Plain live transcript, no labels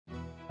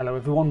Hello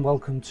everyone,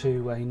 welcome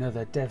to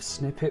another dev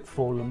snippet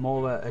for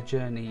Mora, A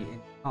Journey in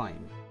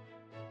Time.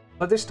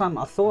 But this time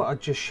I thought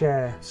I'd just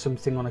share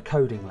something on a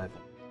coding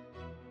level.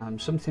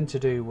 Something to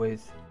do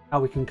with how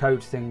we can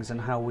code things and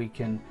how we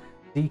can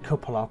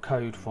decouple our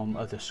code from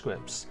other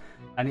scripts.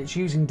 And it's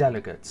using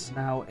delegates.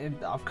 Now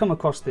I've come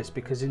across this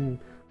because in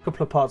a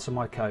couple of parts of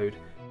my code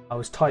I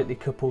was tightly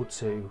coupled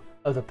to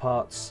other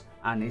parts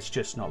and it's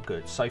just not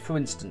good. So for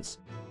instance,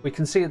 we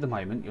can see at the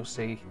moment, you'll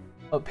see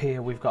up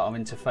here we've got our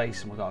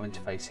interface and we've got our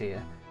interface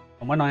here,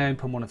 and when I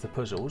open one of the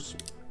puzzles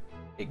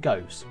it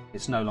goes,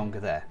 it's no longer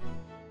there.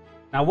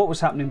 Now what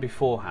was happening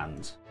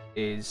beforehand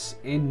is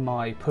in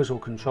my puzzle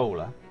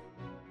controller,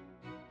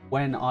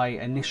 when I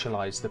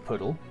initialize the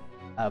puzzle,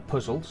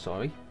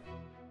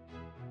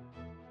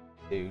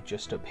 to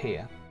just up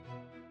here,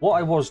 what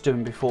I was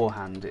doing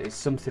beforehand is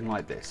something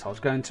like this. I was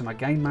going to my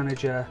game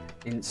manager,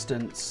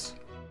 instance,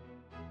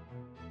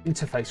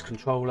 interface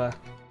controller,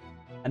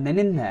 and then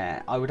in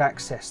there I would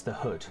access the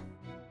HUD.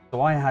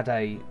 So I had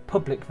a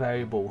public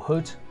variable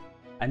HUD,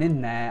 and in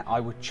there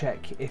I would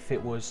check if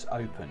it was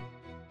open.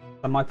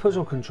 So my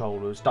puzzle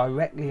controller was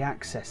directly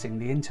accessing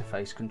the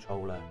interface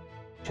controller,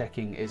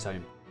 checking is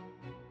open.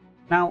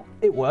 Now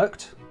it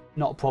worked,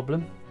 not a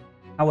problem.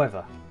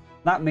 However,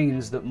 that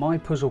means that my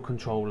puzzle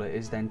controller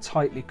is then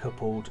tightly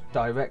coupled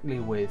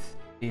directly with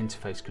the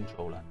interface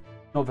controller.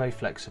 Not very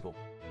flexible.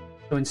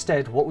 So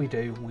instead what we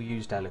do, we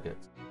use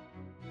delegates.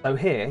 So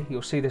here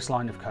you'll see this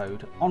line of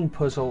code, on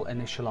puzzle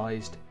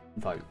initialized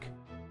invoke,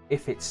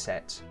 if it's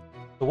set.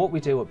 So what we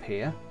do up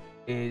here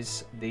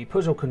is the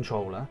puzzle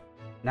controller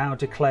now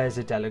declares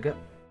a delegate,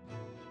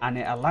 and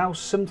it allows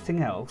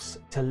something else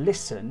to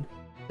listen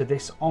to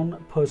this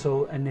on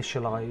puzzle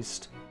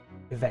initialized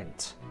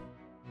event.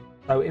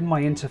 So in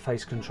my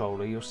interface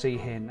controller you'll see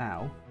here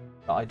now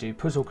that I do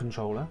puzzle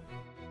controller,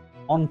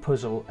 on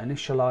puzzle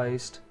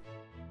initialized,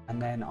 and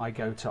then I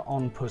go to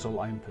on puzzle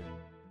open.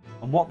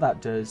 And what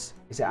that does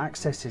is it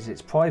accesses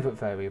its private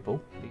variable,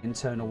 the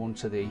internal one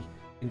to the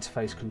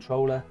interface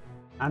controller,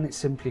 and it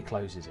simply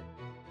closes it.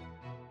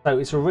 So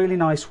it's a really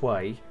nice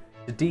way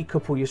to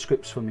decouple your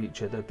scripts from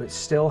each other but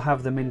still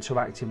have them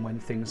interacting when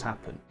things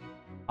happen.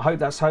 I hope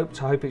that's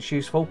helped, I hope it's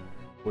useful.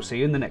 We'll see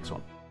you in the next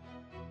one.